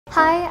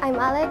Hi, I'm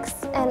Alex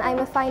and I'm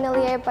a final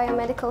year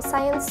biomedical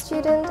science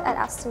student at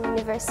Aston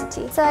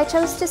University. So I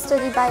chose to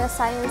study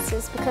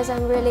biosciences because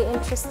I'm really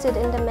interested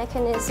in the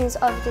mechanisms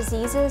of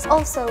diseases.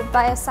 Also,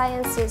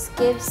 biosciences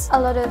gives a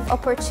lot of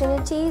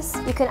opportunities.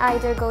 You can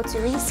either go to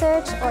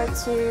research or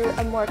to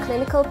a more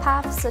clinical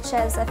path, such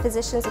as a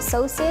physician's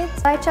associate.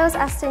 I chose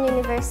Aston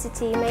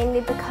University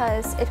mainly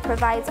because it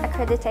provides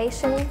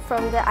accreditation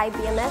from the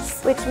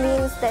IBMS, which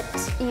means that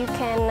you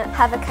can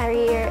have a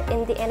career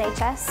in the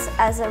NHS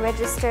as a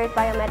registered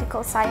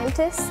biomedical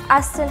scientist.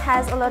 Aston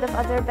has a lot of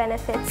other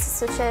benefits,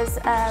 such as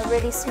a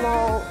really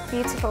small,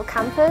 beautiful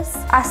campus.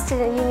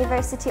 Aston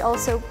University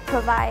also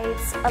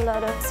provides a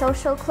lot of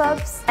social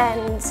clubs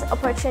and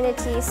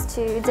opportunities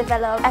to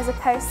develop as a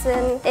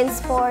person in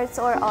sports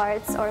or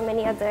arts or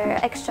many other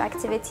extra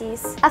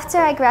activities. After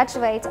I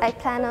graduate, I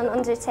plan on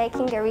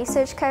undertaking a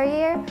research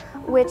career,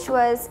 which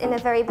was in a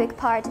very big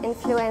part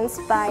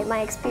influenced by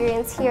my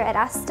experience here at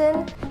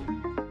Aston.